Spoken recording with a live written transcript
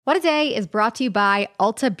What a Day is brought to you by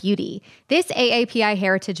Ulta Beauty. This AAPI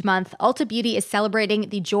Heritage Month, Ulta Beauty is celebrating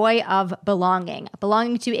the joy of belonging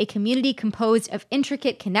to a community composed of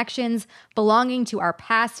intricate connections, belonging to our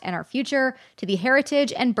past and our future, to the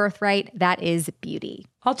heritage and birthright that is beauty.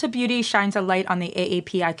 Ulta Beauty shines a light on the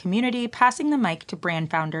AAPI community, passing the mic to brand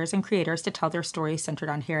founders and creators to tell their stories centered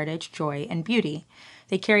on heritage, joy, and beauty.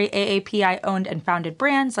 They carry AAPI-owned and founded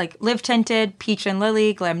brands like Live Tinted, Peach and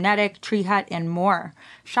Lily, Glamnetic, Tree Hut, and more.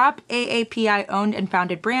 Shop AAPI-owned and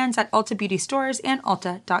founded brands at Ulta Beauty stores and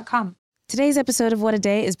Ulta.com. Today's episode of What a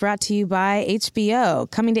Day is brought to you by HBO.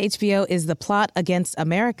 Coming to HBO is The Plot Against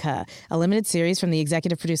America, a limited series from the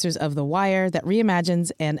executive producers of The Wire that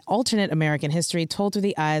reimagines an alternate American history told through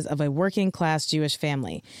the eyes of a working-class Jewish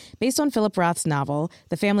family. Based on Philip Roth's novel,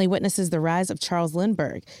 the family witnesses the rise of Charles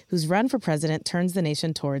Lindbergh, whose run for president turns the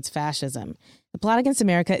nation towards fascism. The Plot Against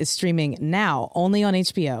America is streaming now only on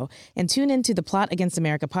HBO, and tune into the Plot Against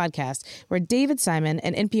America podcast, where David Simon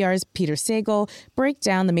and NPR's Peter Sagal break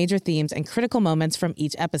down the major themes and critical moments from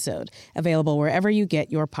each episode, available wherever you get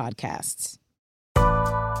your podcasts.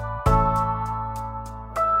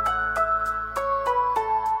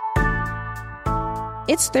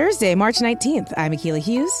 It's Thursday, March 19th. I'm Akilah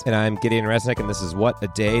Hughes. And I'm Gideon Resnick, and this is What a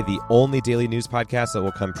Day, the only daily news podcast that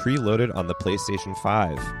will come preloaded on the PlayStation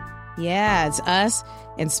 5. Yeah, it's us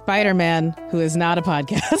and Spider-Man, who is not a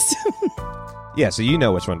podcast. Yeah, so you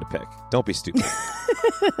know which one to pick. Don't be stupid.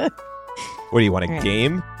 What do you want, a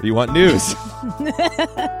game? Or do you want news?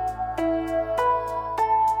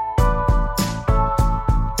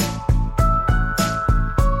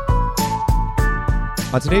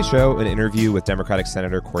 On today's show, an interview with Democratic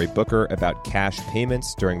Senator Cory Booker about cash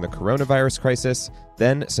payments during the coronavirus crisis,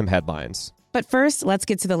 then some headlines. But first, let's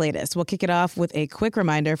get to the latest. We'll kick it off with a quick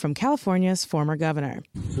reminder from California's former governor.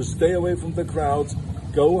 So stay away from the crowds,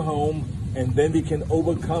 go home, and then we can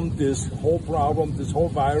overcome this whole problem, this whole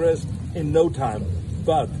virus in no time.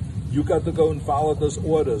 But you got to go and follow those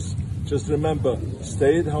orders. Just remember,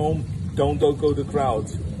 stay at home, don't go to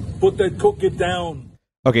crowds. Put that cookie down.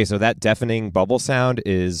 Okay, so that deafening bubble sound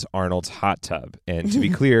is Arnold's hot tub. And to be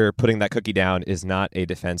clear, putting that cookie down is not a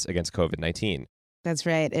defense against COVID-19. That's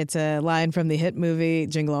right. It's a line from the hit movie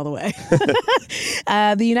Jingle All the Way.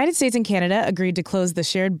 The United States and Canada agreed to close the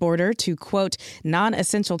shared border to, quote,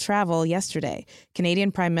 non-essential travel yesterday.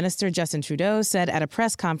 Canadian Prime Minister Justin Trudeau said at a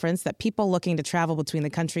press conference that people looking to travel between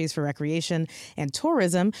the countries for recreation and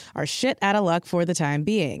tourism are shit out of luck for the time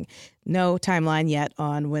being. No timeline yet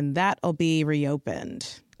on when that'll be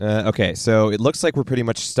reopened. Okay, so it looks like we're pretty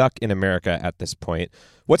much stuck in America at this point.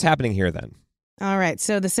 What's happening here then? All right.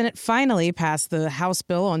 So the Senate finally passed the House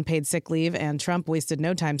bill on paid sick leave, and Trump wasted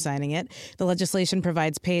no time signing it. The legislation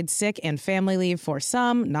provides paid sick and family leave for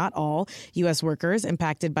some, not all, U.S. workers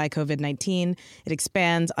impacted by COVID-19. It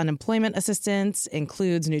expands unemployment assistance,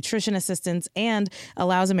 includes nutrition assistance, and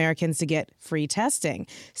allows Americans to get free testing.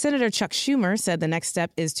 Senator Chuck Schumer said the next step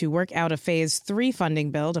is to work out a Phase 3 funding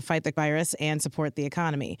bill to fight the virus and support the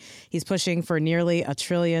economy. He's pushing for nearly $1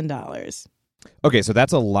 trillion. Okay, so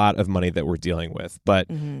that's a lot of money that we're dealing with, but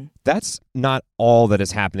that's not all that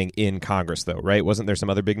is happening in Congress, though, right? Wasn't there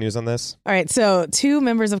some other big news on this? All right, so 2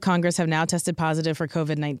 members of Congress have now tested positive for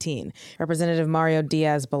COVID-19. Representative Mario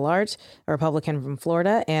Diaz-Balart, a Republican from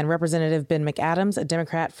Florida, and Representative Ben McAdams, a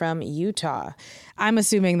Democrat from Utah. I'm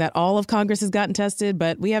assuming that all of Congress has gotten tested,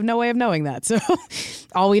 but we have no way of knowing that. So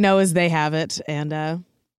all we know is they have it, and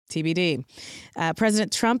TBD.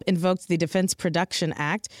 President Trump invoked the Defense Production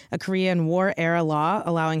Act, a Korean War-era law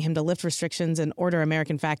allowing him to lift restrictions and order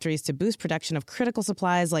American factories to boost production of critical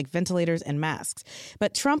supplies like ventilators and masks.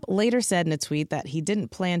 But Trump later said in a tweet that he didn't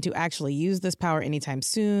plan to actually use this power anytime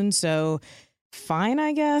soon, so fine,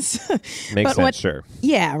 I guess. Makes sense, sure.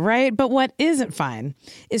 Yeah, right. But what isn't fine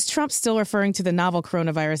is Trump still referring to the novel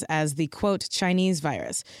coronavirus as the, quote, Chinese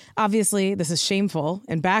virus. Obviously, this is shameful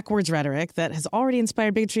and backwards rhetoric that has already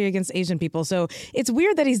inspired bigotry against Asian people. So it's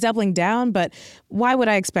weird that he's doubling down, but why would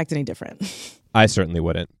I expect any different? I certainly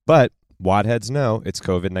wouldn't. But wadheads know it's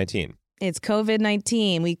COVID-19. It's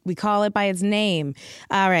COVID-19. We call it by its name.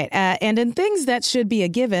 All right. And in things that should be a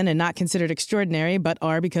given and not considered extraordinary, but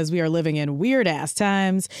are because we are living in weird-ass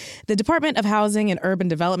times, the Department of Housing and Urban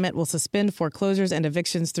Development will suspend foreclosures and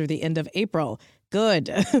evictions through the end of April.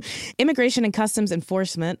 Good. Immigration and Customs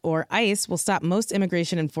Enforcement, or ICE, will stop most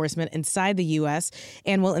immigration enforcement inside the U.S.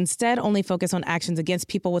 and will instead only focus on actions against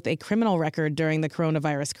people with a criminal record during the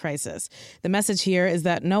coronavirus crisis. The message here is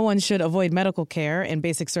that no one should avoid medical care and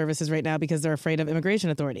basic services right now because they're afraid of immigration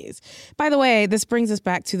authorities. By the way, this brings us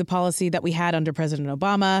back to the policy that we had under President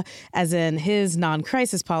Obama, as in his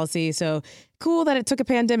non-crisis policy. So cool that it took a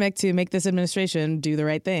pandemic to make this administration do the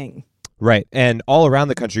right thing. Right. And all around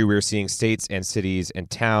the country, we're seeing states and cities and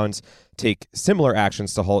towns take similar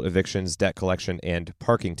actions to halt evictions, debt collection, and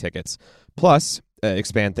parking tickets. Plus,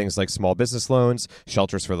 expand things like small business loans,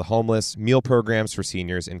 shelters for the homeless, meal programs for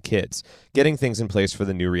seniors and kids, getting things in place for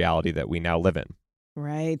the new reality that we now live in.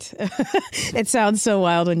 Right. It sounds so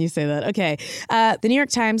wild when you say that. Okay. The New York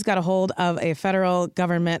Times got a hold of a federal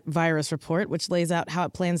government virus report, which lays out how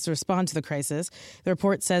it plans to respond to the crisis. The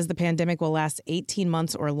report says the pandemic will last 18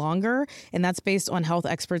 months or longer, and that's based on health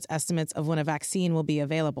experts' estimates of when a vaccine will be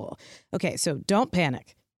available. Okay, so don't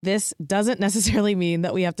panic. This doesn't necessarily mean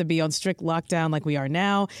that we have to be on strict lockdown like we are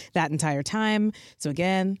now that entire time. So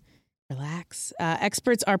again, relax.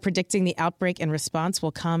 Experts are predicting the outbreak and response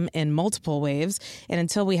will come in multiple waves. And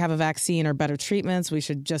until we have a vaccine or better treatments, we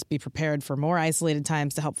should just be prepared for more isolated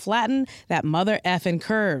times to help flatten that mother effing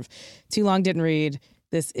curve. Too long didn't read.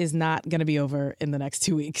 This is not going to be over in the next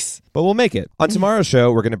 2 weeks. But we'll make it. On tomorrow's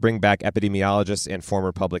show, we're going to bring back epidemiologist and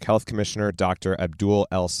former public health commissioner, Dr. Abdul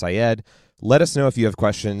El-Sayed. Let us know if you have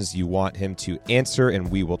questions you want him to answer,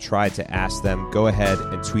 and we will try to ask them. Go ahead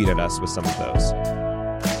and tweet at us with some of those.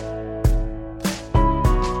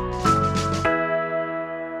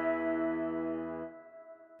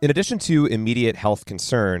 In addition to immediate health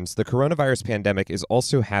concerns, the coronavirus pandemic is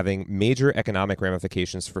also having major economic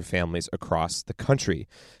ramifications for families across the country.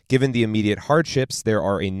 Given the immediate hardships, there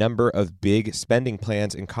are a number of big spending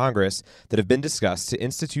plans in Congress that have been discussed to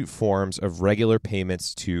institute forms of regular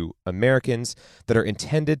payments to Americans that are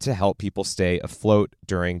intended to help people stay afloat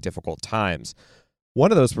during difficult times.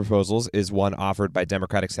 One of those proposals is one offered by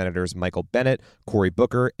Democratic Senators Michael Bennet, Cory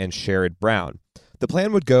Booker, and Sherrod Brown. The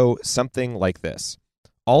plan would go something like this.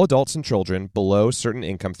 All adults and children below certain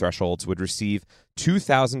income thresholds would receive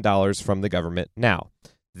 $2,000 from the government now.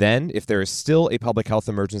 Then, if there is still a public health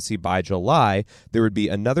emergency by July, there would be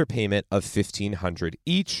another payment of $1,500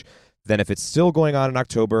 each. Then, if it's still going on in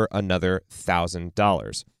October, another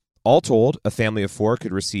 $1,000. All told, a family of four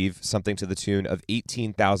could receive something to the tune of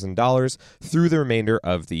 $18,000 through the remainder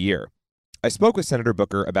of the year. I spoke with Senator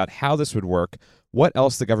Booker about how this would work, what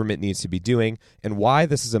else the government needs to be doing, and why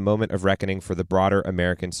this is a moment of reckoning for the broader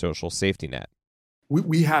American social safety net.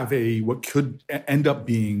 We have what could end up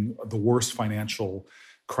being the worst financial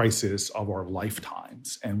crisis of our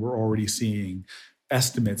lifetimes, and we're already seeing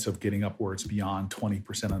estimates of getting upwards beyond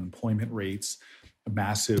 20% unemployment rates, a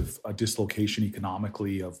massive dislocation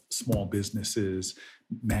economically of small businesses,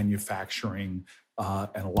 manufacturing,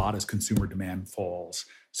 and a lot as consumer demand falls.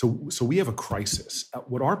 So we have a crisis.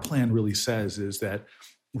 What our plan really says is that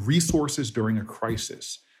resources during a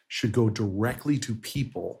crisis should go directly to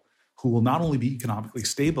people who will not only be economically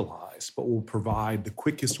stabilized, but will provide the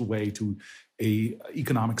quickest way to a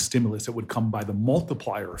economic stimulus that would come by the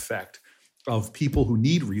multiplier effect of people who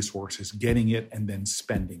need resources getting it and then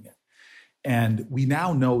spending it. And we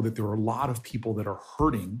now know that there are a lot of people that are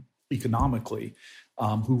hurting economically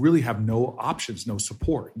who really have no options, no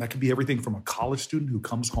support. And that could be everything from a college student who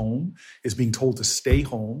comes home, is being told to stay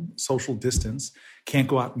home, social distance, can't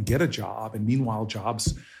go out and get a job, and meanwhile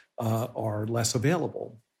jobs are less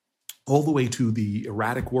available, all the way to the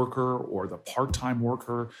erratic worker or the part-time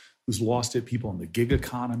worker who's lost it, people in the gig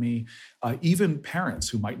economy, even parents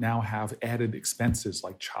who might now have added expenses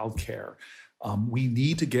like childcare. We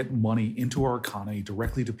need to get money into our economy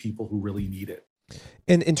directly to people who really need it.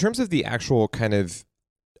 And in terms of the actual kind of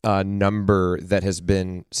number that has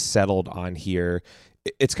been settled on here,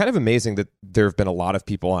 it's kind of amazing that there have been a lot of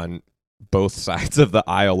people on both sides of the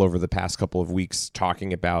aisle over the past couple of weeks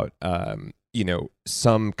talking about,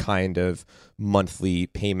 some kind of monthly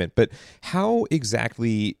payment. But how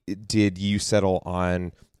exactly did you settle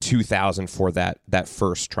on $2,000 for that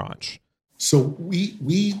first tranche? So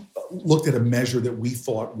we looked at a measure that we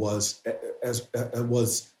thought was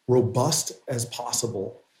robust as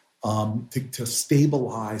possible to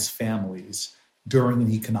stabilize families during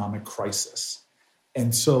an economic crisis.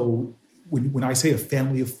 And so when I say a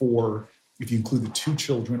family of four, if you include the two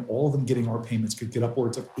children, all of them getting our payments could get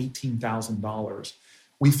upwards of $18,000.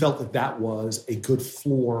 We felt that was a good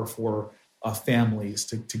floor for families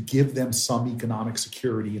to give them some economic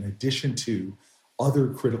security in addition to other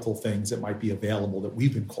critical things that might be available that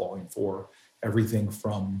we've been calling for, everything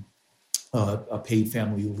from a paid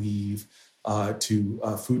family leave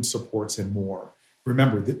to food supports and more.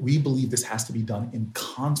 Remember that we believe this has to be done in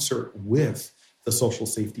concert with the social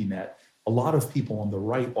safety net. A lot of people on the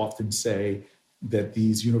right often say that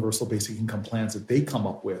these universal basic income plans that they come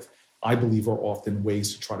up with, I believe, are often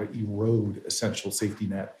ways to try to erode essential safety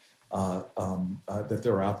net that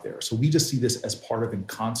they're out there. So we just see this as part of, in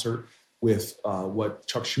concert with what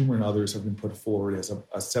Chuck Schumer and others have been put forward as a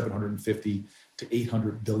 $750 to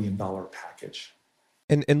 $800 billion package.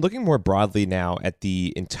 And looking more broadly now at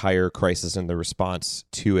the entire crisis and the response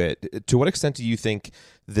to it, to what extent do you think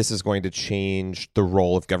this is going to change the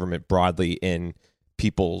role of government broadly in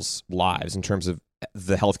people's lives in terms of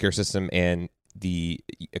the healthcare system and the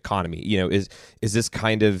economy? You know, is this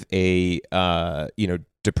kind of a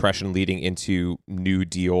depression leading into New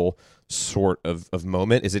Deal sort of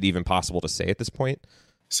moment? Is it even possible to say at this point?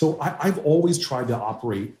 So I've always tried to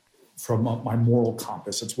operate from my moral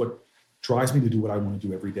compass. It's what drives me to do what I want to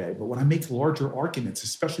do every day. But when I make larger arguments,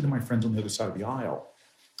 especially to my friends on the other side of the aisle,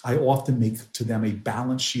 I often make to them a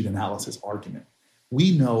balance sheet analysis argument.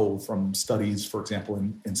 We know from studies, for example,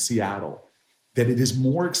 in Seattle, that it is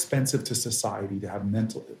more expensive to society to have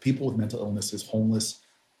people with mental illnesses homeless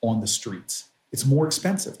on the streets. It's more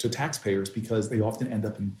expensive to taxpayers because they often end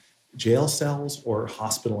up in jail cells or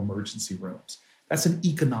hospital emergency rooms. That's an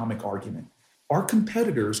economic argument. Our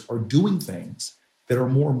competitors are doing things that are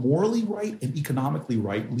more morally right and economically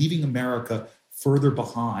right, leaving America further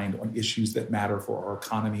behind on issues that matter for our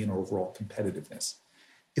economy and overall competitiveness.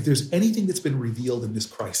 If there's anything that's been revealed in this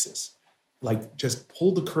crisis, like just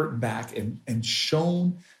pulled the curtain back and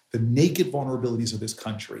shown the naked vulnerabilities of this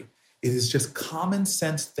country, it is just common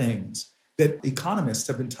sense things that economists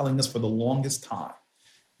have been telling us for the longest time.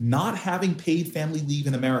 Not having paid family leave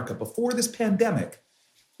in America before this pandemic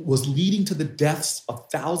was leading to the deaths of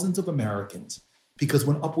thousands of Americans, because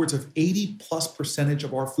when upwards of 80+%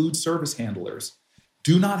 of our food service handlers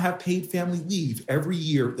do not have paid family leave every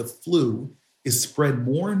year, the flu is spread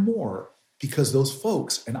more and more because those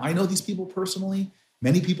folks, and I know these people personally,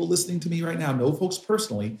 many people listening to me right now know folks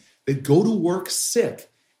personally, that go to work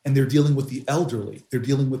sick and they're dealing with the elderly, they're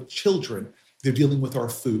dealing with children, they're dealing with our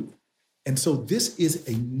food. And so this is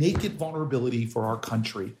a naked vulnerability for our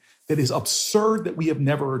country that is absurd that we have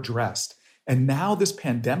never addressed. And now this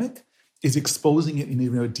pandemic is exposing it in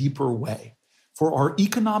even a deeper way. For our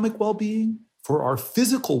economic well-being, for our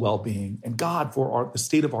physical well-being, and God, for the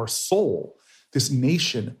state of our soul, this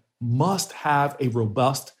nation must have a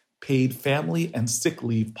robust paid family and sick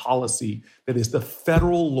leave policy that is the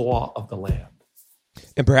federal law of the land.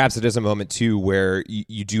 And perhaps it is a moment, too, where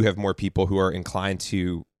you do have more people who are inclined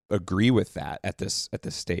to agree with that at this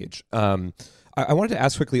stage. I wanted to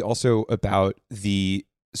ask quickly also about the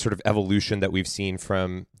sort of evolution that we've seen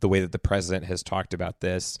from the way that the president has talked about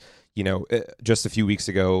this. You know, just a few weeks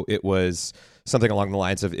ago, it was something along the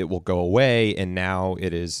lines of it will go away, and now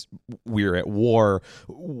it is we're at war.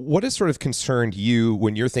 What has sort of concerned you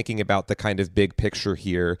when you're thinking about the kind of big picture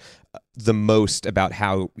here the most about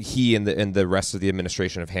how he and the rest of the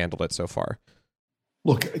administration have handled it so far?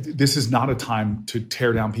 Look, this is not a time to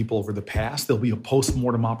tear down people over the past. There'll be a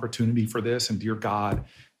post-mortem opportunity for this, and dear God,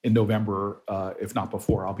 in November, if not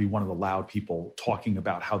before, I'll be one of the loud people talking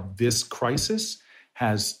about how this crisis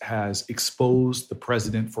has exposed the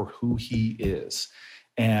president for who he is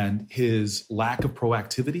and his lack of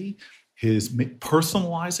proactivity, his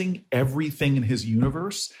personalizing everything in his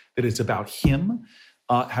universe that it's about him,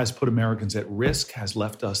 has put Americans at risk, has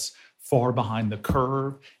left us far behind the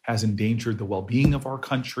curve, has endangered the well-being of our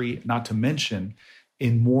country, not to mention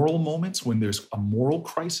in moral moments when there's a moral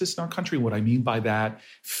crisis in our country. What I mean by that,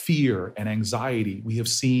 fear and anxiety. We have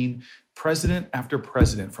seen president after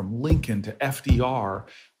president, from Lincoln to FDR,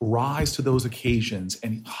 rise to those occasions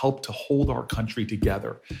and help to hold our country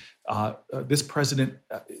together. This president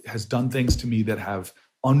has done things to me that have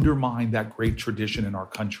undermined that great tradition in our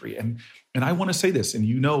country. And I want to say this, and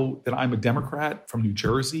you know that I'm a Democrat from New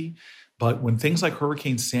Jersey, but when things like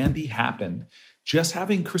Hurricane Sandy happened, just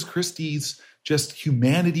having Chris Christie's just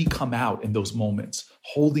humanity come out in those moments,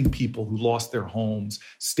 holding people who lost their homes,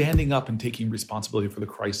 standing up and taking responsibility for the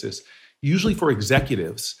crisis. Usually for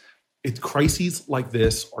executives, crises like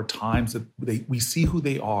this are times that we see who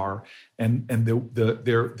they are and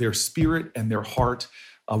their spirit and their heart,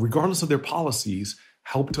 regardless of their policies,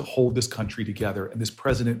 help to hold this country together. And this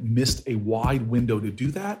president missed a wide window to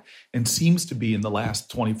do that and seems to be in the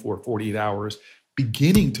last 24, 48 hours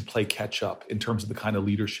beginning to play catch up in terms of the kind of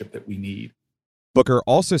leadership that we need. Booker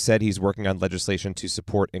also said he's working on legislation to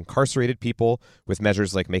support incarcerated people with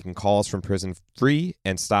measures like making calls from prison free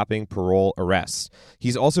and stopping parole arrests.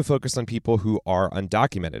 He's also focused on people who are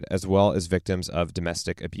undocumented, as well as victims of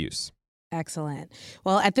domestic abuse. Excellent.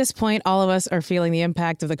 Well, at this point, all of us are feeling the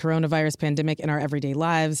impact of the coronavirus pandemic in our everyday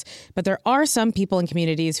lives, but there are some people in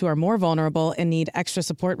communities who are more vulnerable and need extra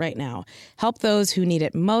support right now. Help those who need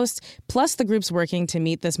it most, plus the groups working to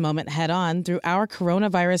meet this moment head on through our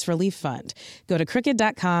Coronavirus Relief Fund. Go to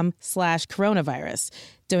crooked.com/coronavirus.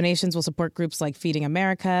 Donations will support groups like Feeding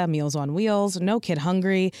America, Meals on Wheels, No Kid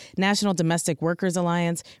Hungry, National Domestic Workers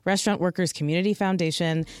Alliance, Restaurant Workers Community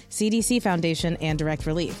Foundation, CDC Foundation, and Direct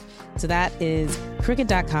Relief. So that is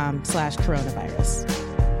crooked.com/coronavirus.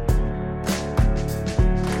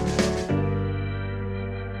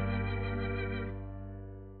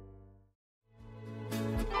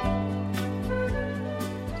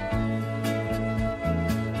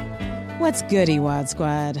 What's good, EWAD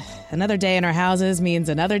Squad? Another day in our houses means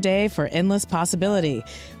another day for endless possibility.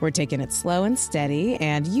 We're taking it slow and steady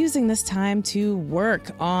and using this time to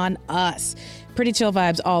work on us. Pretty chill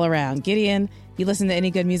vibes all around. Gideon, you listen to any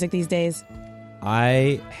good music these days?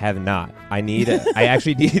 I have not. I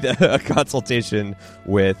actually need a consultation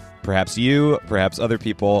with perhaps you, perhaps other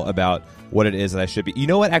people about what it is that I should be. You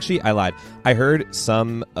know what? Actually, I lied. I heard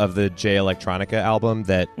some of the Jay Electronica album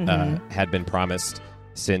that had been promised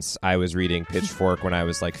since I was reading Pitchfork when I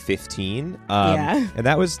was like 15. And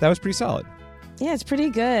that was pretty solid. Yeah, it's pretty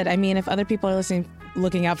good. I mean, if other people are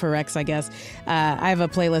looking out for Rex, I guess. I have a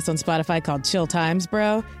playlist on Spotify called Chill Times,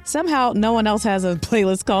 Bro. Somehow no one else has a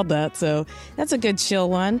playlist called that, so that's a good chill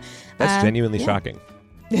one. That's genuinely shocking.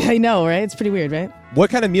 I know, right? It's pretty weird, right? What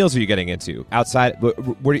kind of meals are you getting into outside?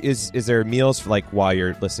 Is there meals for, like, while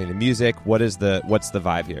you're listening to music? What's the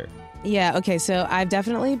vibe here? Yeah, okay, so I've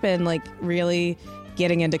definitely been like really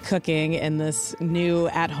getting into cooking in this new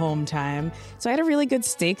at-home time. So I had a really good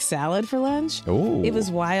steak salad for lunch. Ooh. It was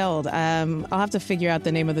wild. I'll have to figure out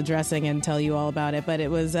the name of the dressing and tell you all about it. But it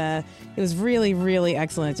was really, really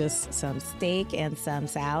excellent. Just some steak and some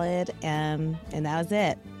salad, and that was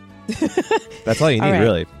it. That's all you need,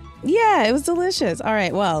 really. Yeah, it was delicious. All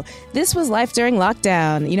right, well, this was life during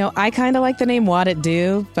lockdown. You know, I kind of like the name What It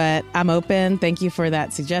Do, but I'm open. Thank you for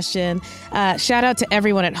that suggestion. Shout out to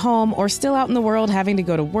everyone at home or still out in the world having to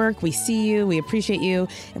go to work. We see you, we appreciate you,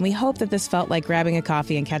 and we hope that this felt like grabbing a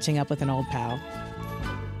coffee and catching up with an old pal.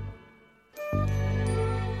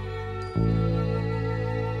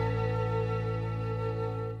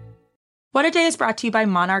 What a Day is brought to you by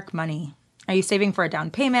Monarch Money. Are you saving for a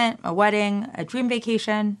down payment, a wedding, a dream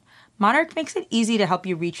vacation? Monarch makes it easy to help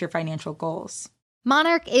you reach your financial goals.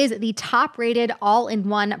 Monarch is the top-rated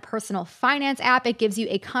all-in-one personal finance app. It gives you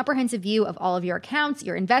a comprehensive view of all of your accounts,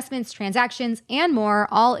 your investments, transactions, and more,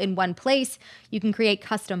 all in one place. You can create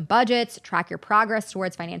custom budgets, track your progress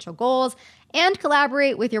towards financial goals, and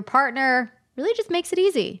collaborate with your partner. Really just makes it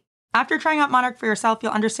easy. After trying out Monarch for yourself,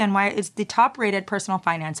 you'll understand why it's the top-rated personal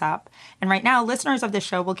finance app. And right now, listeners of this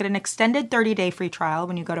show will get an extended 30-day free trial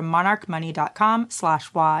when you go to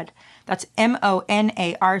monarchmoney.com/WAD. That's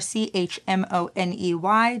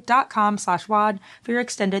monarchmoney.com/WAD for your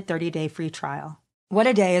extended 30-day free trial. What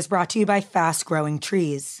a Day is brought to you by Fast Growing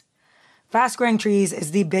Trees. Fast Growing Trees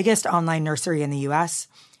is the biggest online nursery in the U.S.,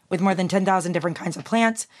 with more than 10,000 different kinds of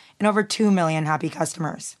plants and over 2 million happy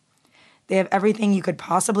customers. They have everything you could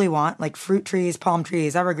possibly want, like fruit trees, palm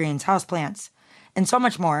trees, evergreens, houseplants, and so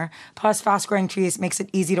much more. Plus, Fast Growing Trees makes it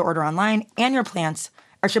easy to order online, and your plants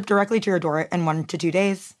are shipped directly to your door in 1 to 2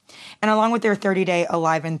 days. And along with their 30-day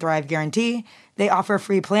Alive and Thrive guarantee, they offer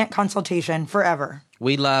free plant consultation forever.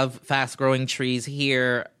 We love Fast Growing Trees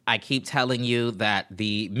here. I keep telling you that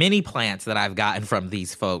the mini plants that I've gotten from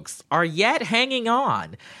these folks are yet hanging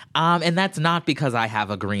on. And that's not because I have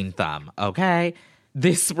a green thumb, okay?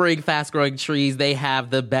 This spring, Fast Growing Trees, they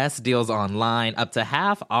have the best deals online, up to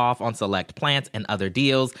half off on select plants and other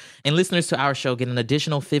deals. And listeners to our show get an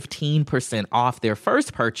additional 15% off their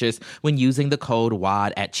first purchase when using the code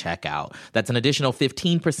WAD at checkout. That's an additional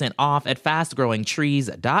 15% off at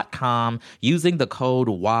fastgrowingtrees.com using the code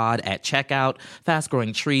WAD at checkout.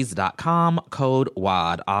 Fastgrowingtrees.com, code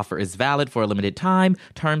WAD. Offer is valid for a limited time.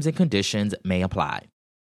 Terms and conditions may apply.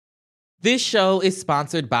 This show is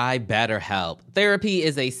sponsored by BetterHelp. Therapy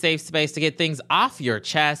is a safe space to get things off your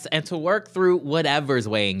chest and to work through whatever's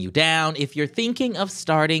weighing you down. If you're thinking of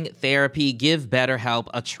starting therapy, give BetterHelp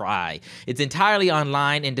a try. It's entirely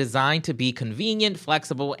online and designed to be convenient,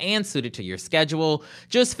 flexible, and suited to your schedule.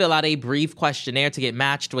 Just fill out a brief questionnaire to get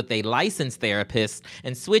matched with a licensed therapist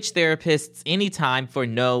and switch therapists anytime for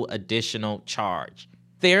no additional charge.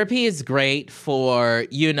 Therapy is great for,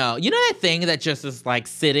 you know that thing that just is like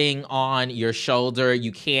sitting on your shoulder,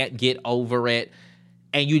 you can't get over it,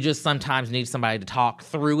 and you just sometimes need somebody to talk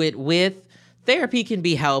through it with? Therapy can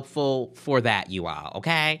be helpful for that, you all,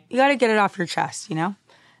 okay? You got to get it off your chest, you know?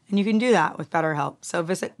 And you can do that with BetterHelp. So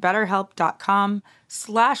visit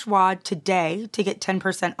betterhelp.com/WAD today to get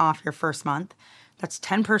 10% off your first month. That's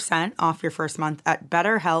 10% off your first month at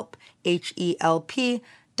BetterHelp, HELP.com/WAD.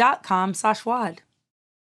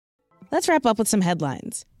 Let's wrap up with some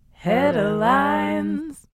headlines.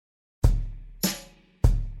 Headlines.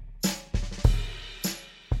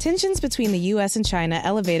 Tensions between the U.S. and China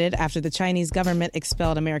elevated after the Chinese government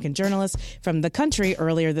expelled American journalists from the country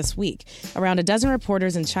earlier this week. Around a dozen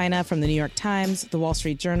reporters in China from the New York Times, the Wall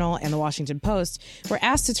Street Journal, and the Washington Post were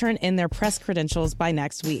asked to turn in their press credentials by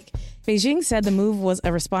next week. Beijing said the move was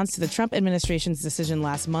a response to the Trump administration's decision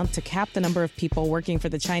last month to cap the number of people working for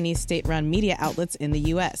the Chinese state-run media outlets in the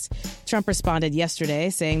U.S. Trump responded yesterday,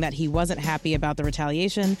 saying that he wasn't happy about the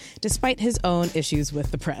retaliation, despite his own issues with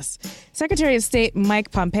the press. Secretary of State Mike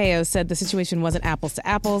Pompeo said the situation wasn't apples to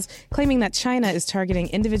apples, claiming that China is targeting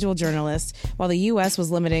individual journalists, while the U.S. was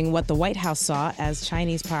limiting what the White House saw as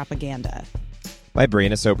Chinese propaganda. My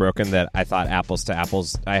brain is so broken that I thought apples to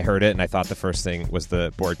apples. I heard it and I thought the first thing was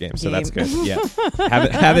the board game. So that's good. Yeah.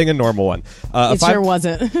 Having a normal one. Sure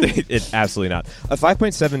wasn't. It absolutely not. A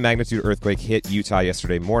 5.7 magnitude earthquake hit Utah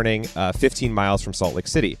yesterday morning, 15 miles from Salt Lake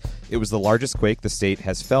City. It was the largest quake the state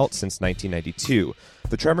has felt since 1992.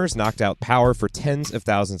 The tremors knocked out power for tens of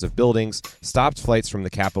thousands of buildings, stopped flights from the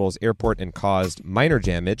capital's airport, and caused minor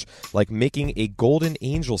damage, like making a golden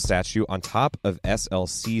angel statue on top of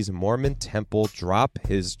SLC's Mormon temple drop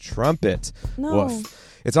his trumpet. No.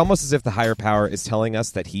 Woof. It's almost as if the higher power is telling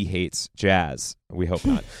us that he hates jazz. We hope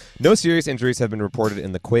not. No serious injuries have been reported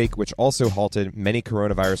in the quake, which also halted many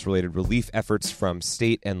coronavirus-related relief efforts from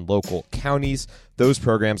state and local counties. Those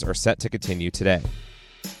programs are set to continue today.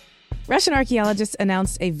 Russian archaeologists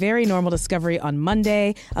announced a very normal discovery on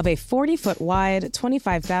Monday of a 40-foot wide,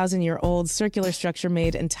 25,000-year-old circular structure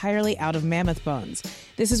made entirely out of mammoth bones.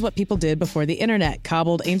 This is what people did before the internet,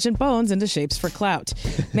 cobbled ancient bones into shapes for clout.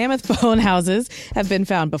 Mammoth bone houses have been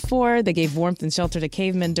found before. They gave warmth and shelter to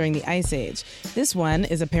cavemen during the Ice Age. This one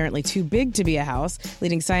is apparently too big to be a house,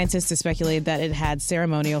 leading scientists to speculate that it had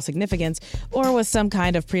ceremonial significance or was some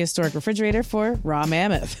kind of prehistoric refrigerator for raw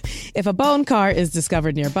mammoth. If a bone car is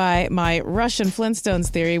discovered nearby, my Russian Flintstones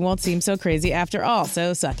theory won't seem so crazy after all,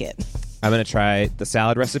 so suck it. I'm going to try the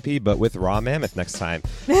salad recipe, but with raw mammoth next time.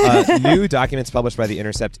 New documents published by The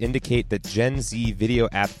Intercept indicate that Gen Z video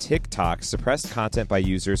app TikTok suppressed content by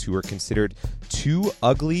users who were considered too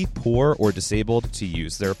ugly, poor, or disabled to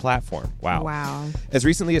use their platform. Wow. As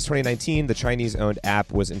recently as 2019, the Chinese-owned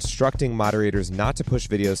app was instructing moderators not to push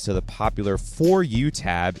videos to the popular For You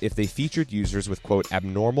tab if they featured users with, quote,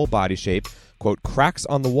 abnormal body shape, quote, cracks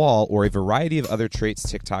on the wall, or a variety of other traits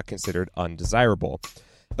TikTok considered undesirable.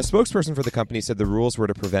 A spokesperson for the company said the rules were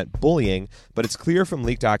to prevent bullying, but it's clear from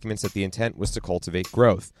leaked documents that the intent was to cultivate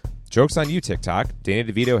growth. Joke's on you, TikTok. Danny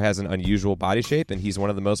DeVito has an unusual body shape, and he's one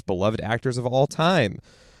of the most beloved actors of all time.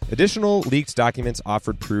 Additional leaked documents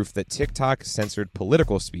offered proof that TikTok censored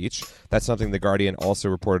political speech. That's something The Guardian also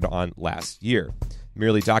reported on last year.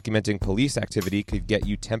 Merely documenting police activity could get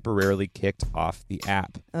you temporarily kicked off the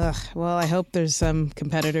app. Ugh, well, I hope there's some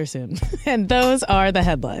competitor soon. And those are the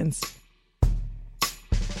headlines.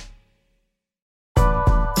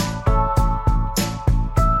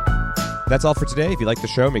 That's all for today. If you like the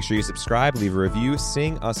show, make sure you subscribe, leave a review,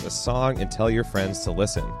 sing us a song, and tell your friends to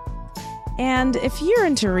listen. And if you're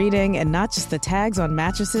into reading and not just the tags on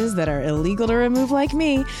mattresses that are illegal to remove like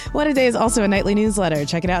me, What A Day is also a nightly newsletter.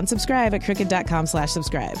 Check it out and subscribe at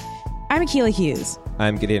crooked.com/subscribe. I'm Akilah Hughes.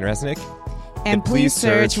 I'm Gideon Resnick. And please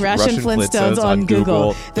search Russian Flintstones on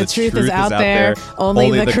Google. The truth is out there.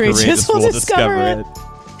 Only the courageous will discover it.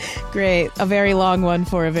 Great. A very long one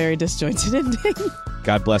for a very disjointed ending.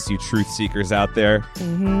 God bless you, truth seekers out there.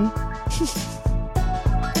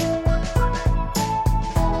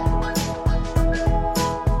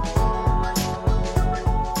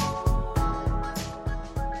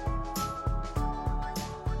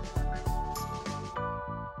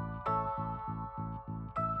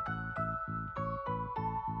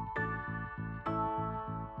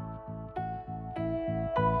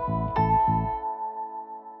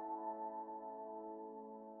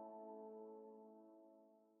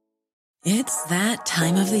 It's that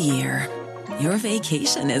time of the year. Your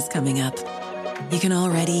vacation is coming up. You can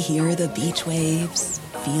already hear the beach waves,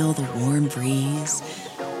 feel the warm breeze,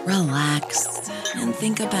 relax, and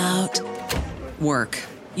think about work.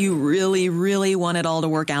 You really, really want it all to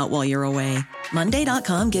work out while you're away.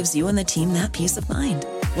 Monday.com gives you and the team that peace of mind.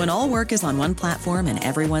 When all work is on one platform and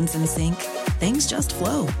everyone's in sync, things just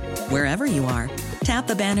flow. Wherever you are, tap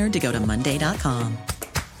the banner to go to Monday.com.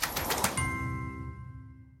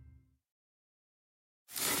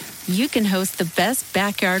 you can host the best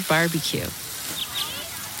backyard barbecue.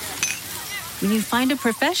 When you find a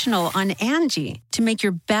professional on Angie to make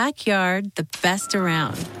your backyard the best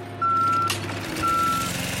around.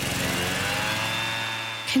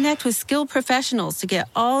 Connect with skilled professionals to get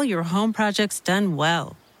all your home projects done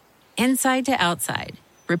well. Inside to outside,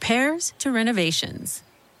 repairs to renovations.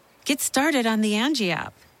 Get started on the Angie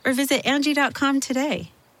app or visit Angie.com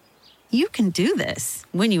today. You can do this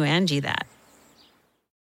when you Angie that.